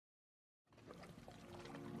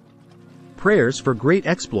Prayers for great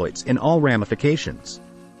exploits in all ramifications.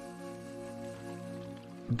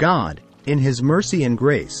 God, in His mercy and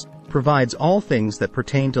grace, provides all things that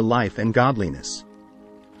pertain to life and godliness.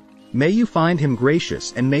 May you find Him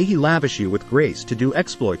gracious, and may He lavish you with grace to do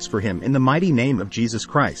exploits for Him in the mighty name of Jesus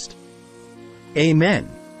Christ. Amen.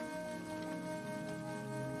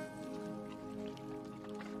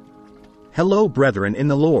 Hello, brethren in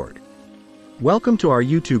the Lord. Welcome to our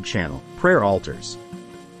YouTube channel, Prayer Altars.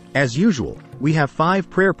 As usual, we have 5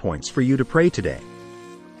 prayer points for you to pray today.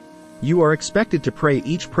 You are expected to pray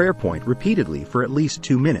each prayer point repeatedly for at least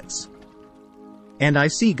 2 minutes. And I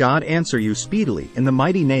see God answer you speedily in the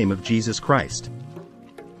mighty name of Jesus Christ.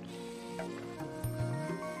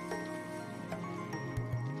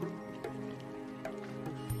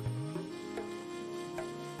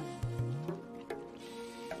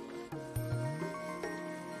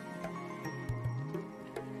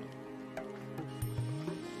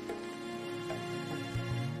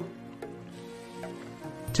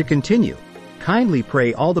 To continue, kindly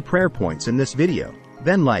pray all the prayer points in this video,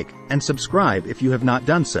 then like and subscribe if you have not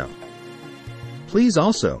done so. Please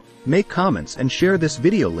also make comments and share this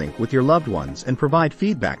video link with your loved ones and provide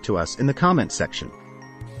feedback to us in the comment section.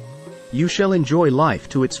 You shall enjoy life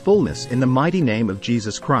to its fullness in the mighty name of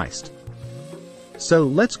Jesus Christ. So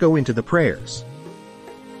let's go into the prayers.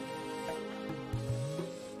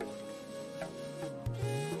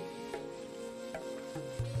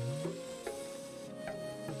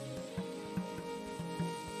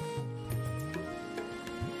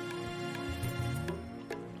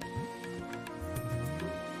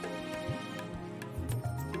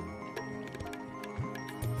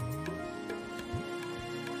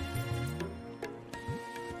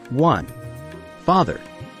 One. Father,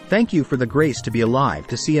 thank you for the grace to be alive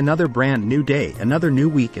to see another brand new day, another new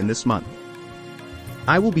week in this month.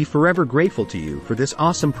 I will be forever grateful to you for this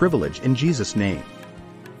awesome privilege in Jesus' name.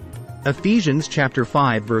 Ephesians chapter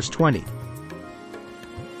 5 verse 20.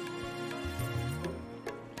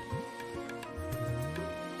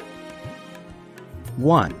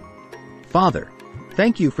 One. Father,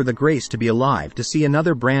 thank you for the grace to be alive to see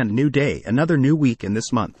another brand new day, another new week in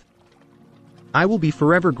this month. I will be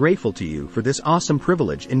forever grateful to you for this awesome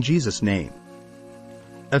privilege in Jesus' name.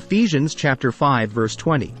 Ephesians chapter 5 verse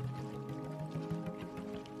 20.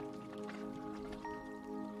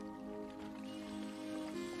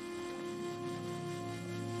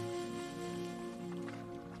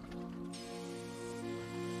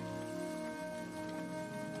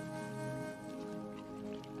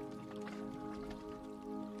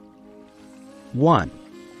 One.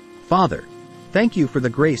 Father, thank you for the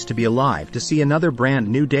grace to be alive to see another brand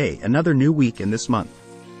new day, another new week in this month.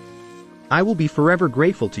 I will be forever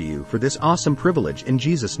grateful to you for this awesome privilege in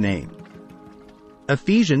Jesus' name.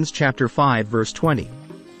 Ephesians chapter 5 verse 20.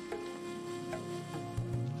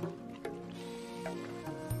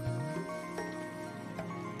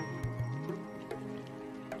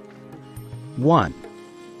 One.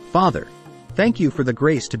 Father, thank you for the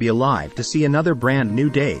grace to be alive to see another brand new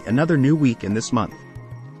day, another new week in this month.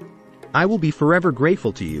 I will be forever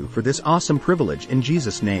grateful to you for this awesome privilege in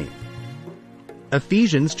Jesus' name.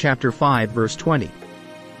 Ephesians chapter 5 verse 20.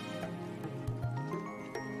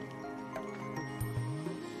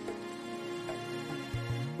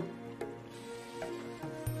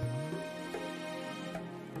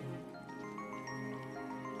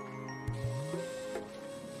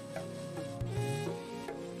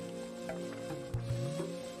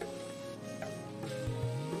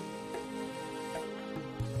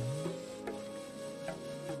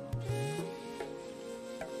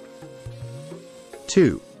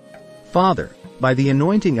 Two. Father, by the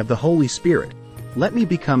anointing of the Holy Spirit, let me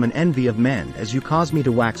become an envy of men as you cause me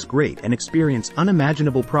to wax great and experience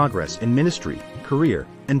unimaginable progress in ministry, career,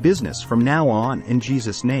 and business from now on in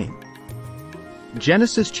Jesus' name.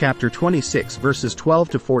 Genesis chapter 26 verses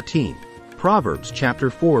 12 to 14, Proverbs chapter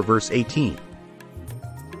 4 verse 18.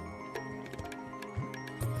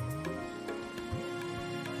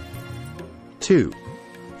 Two.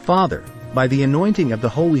 Father, by the anointing of the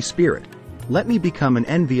Holy Spirit, let me become an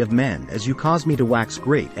envy of men as you cause me to wax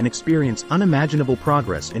great and experience unimaginable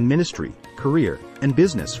progress in ministry, career, and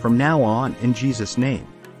business from now on in Jesus' name.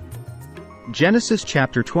 Genesis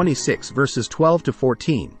chapter 26 verses 12 to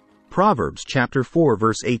 14, Proverbs chapter 4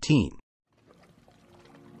 verse 18.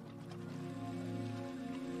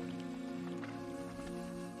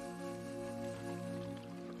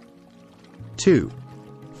 Two.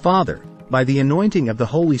 Father, by the anointing of the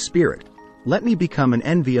Holy Spirit, let me become an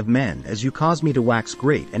envy of men as you cause me to wax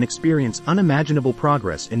great and experience unimaginable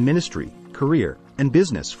progress in ministry, career, and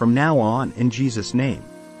business from now on in Jesus' name.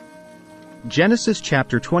 Genesis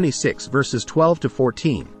chapter 26 verses 12 to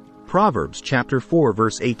 14, Proverbs chapter 4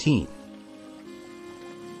 verse 18.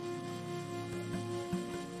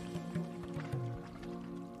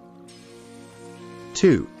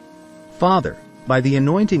 Two. Father, by the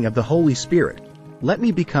anointing of the Holy Spirit, let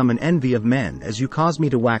me become an envy of men as you cause me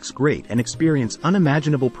to wax great and experience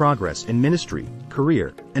unimaginable progress in ministry,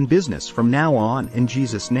 career, and business from now on in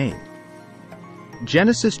Jesus' name.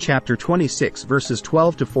 Genesis chapter 26 verses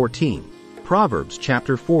 12 to 14, Proverbs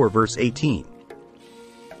chapter 4 verse 18.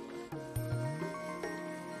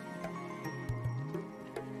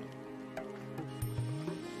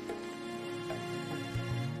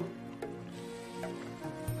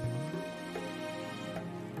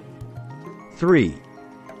 Three.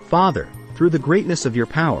 Father, through the greatness of your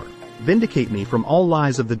power, vindicate me from all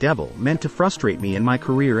lies of the devil meant to frustrate me in my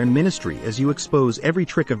career and ministry as you expose every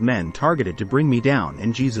trick of men targeted to bring me down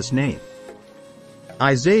in Jesus' name.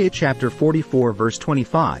 Isaiah chapter 44 verse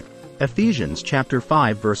 25, Ephesians chapter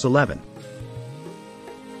 5 verse 11.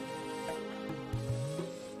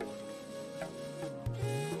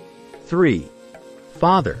 Three.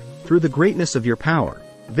 Father, through the greatness of your power,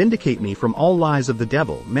 vindicate me from all lies of the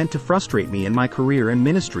devil meant to frustrate me in my career and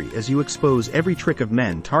ministry as you expose every trick of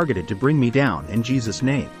men targeted to bring me down in Jesus'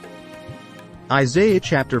 name. Isaiah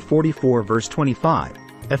chapter 44 verse 25,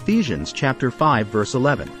 Ephesians chapter 5 verse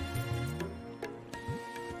 11.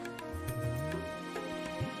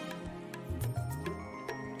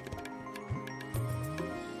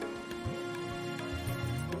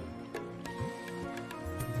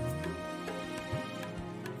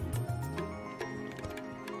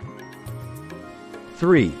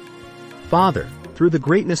 Three. Father, through the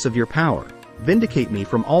greatness of your power, vindicate me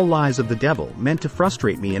from all lies of the devil meant to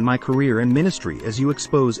frustrate me in my career and ministry as you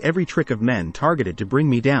expose every trick of men targeted to bring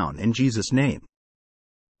me down in Jesus' name.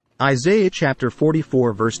 Isaiah chapter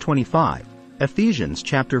 44 verse 25, Ephesians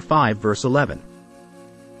chapter 5 verse 11.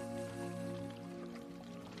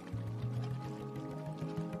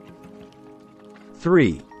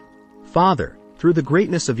 Three. Father, through the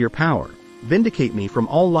greatness of your power, vindicate me from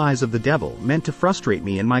all lies of the devil meant to frustrate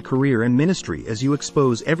me in my career and ministry as you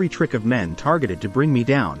expose every trick of men targeted to bring me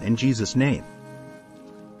down in Jesus' name.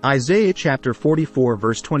 Isaiah chapter 44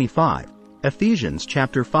 verse 25, Ephesians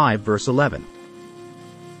chapter 5 verse 11.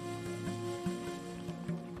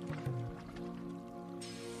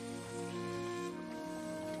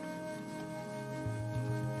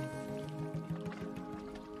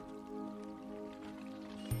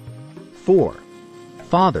 Four.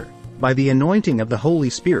 Father, by the anointing of the Holy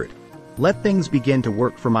Spirit, let things begin to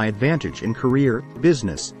work for my advantage in career,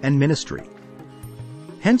 business, and ministry.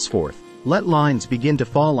 Henceforth, let lines begin to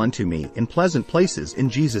fall unto me in pleasant places in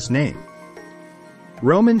Jesus' name.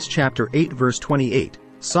 Romans chapter 8 verse 28,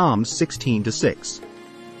 Psalms 16-6.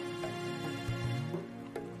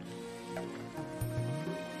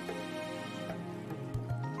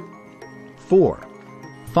 Four.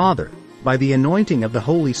 Father, by the anointing of the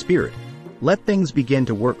Holy Spirit, let things begin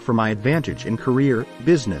to work for my advantage in career,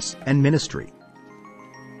 business, and ministry.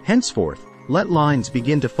 Henceforth, let lines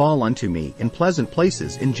begin to fall unto me in pleasant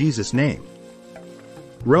places in Jesus' name.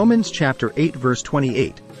 Romans chapter 8 verse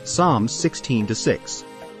 28, Psalms 16-6.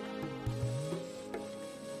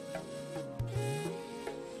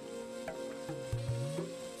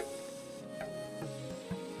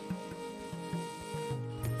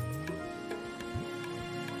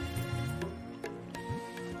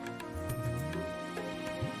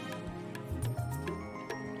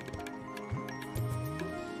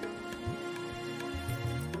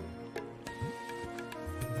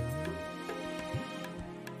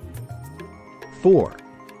 Four.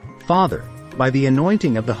 Father, by the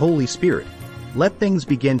anointing of the Holy Spirit, let things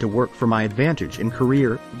begin to work for my advantage in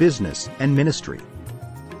career, business, and ministry.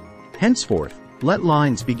 Henceforth, let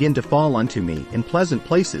lines begin to fall unto me in pleasant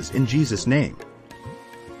places in Jesus' name.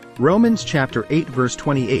 Romans chapter 8 verse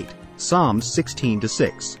 28, Psalms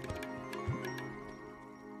 16-6.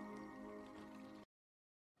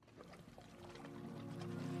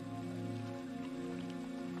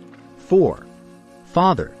 Four.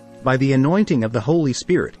 Father, by the anointing of the Holy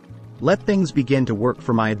Spirit, let things begin to work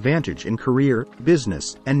for my advantage in career,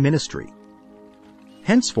 business, and ministry.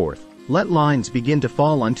 Henceforth, let lines begin to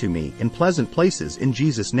fall unto me in pleasant places in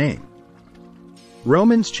Jesus' name.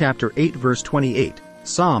 Romans chapter 8 verse 28,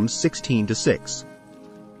 Psalms 16-6.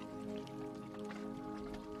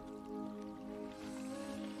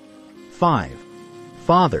 Five.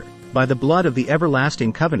 Father, by the blood of the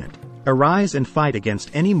everlasting covenant, arise and fight against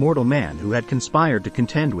any mortal man who had conspired to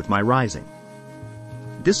contend with my rising.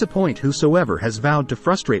 Disappoint whosoever has vowed to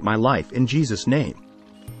frustrate my life in Jesus' name.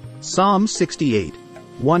 Psalm 68,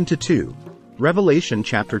 1-2, Revelation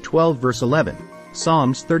chapter 12 verse 11,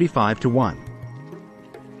 Psalms 35-1.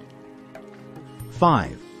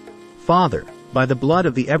 5. Father, by the blood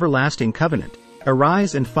of the everlasting covenant,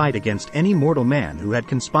 arise and fight against any mortal man who had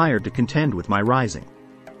conspired to contend with my rising.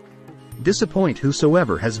 Disappoint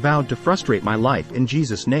whosoever has vowed to frustrate my life in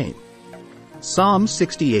Jesus' name. Psalm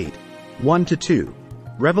 68, 1-2.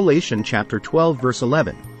 Revelation chapter 12 verse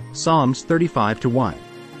 11, Psalms 35-1.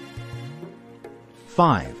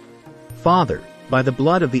 5. Father, by the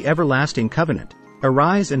blood of the everlasting covenant,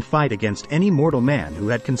 arise and fight against any mortal man who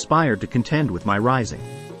had conspired to contend with my rising.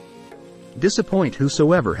 Disappoint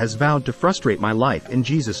whosoever has vowed to frustrate my life in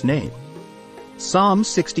Jesus' name. Psalm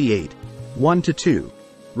 68, 1-2.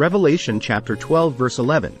 Revelation chapter 12 verse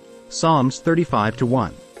 11, Psalms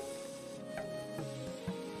 35-1.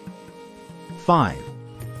 5.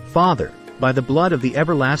 Father, by the blood of the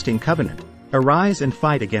everlasting covenant, arise and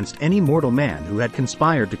fight against any mortal man who had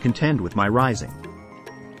conspired to contend with my rising.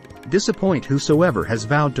 Disappoint whosoever has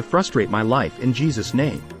vowed to frustrate my life in Jesus'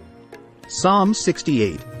 name. Psalm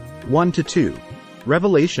 68, 1-2.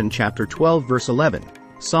 Revelation chapter 12 verse 11,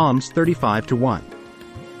 Psalms 35-1.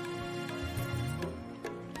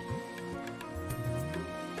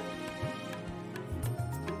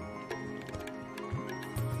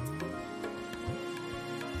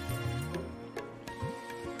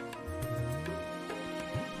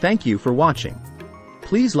 Thank you for watching.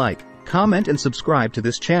 Please like, comment and subscribe to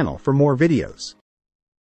this channel for more videos.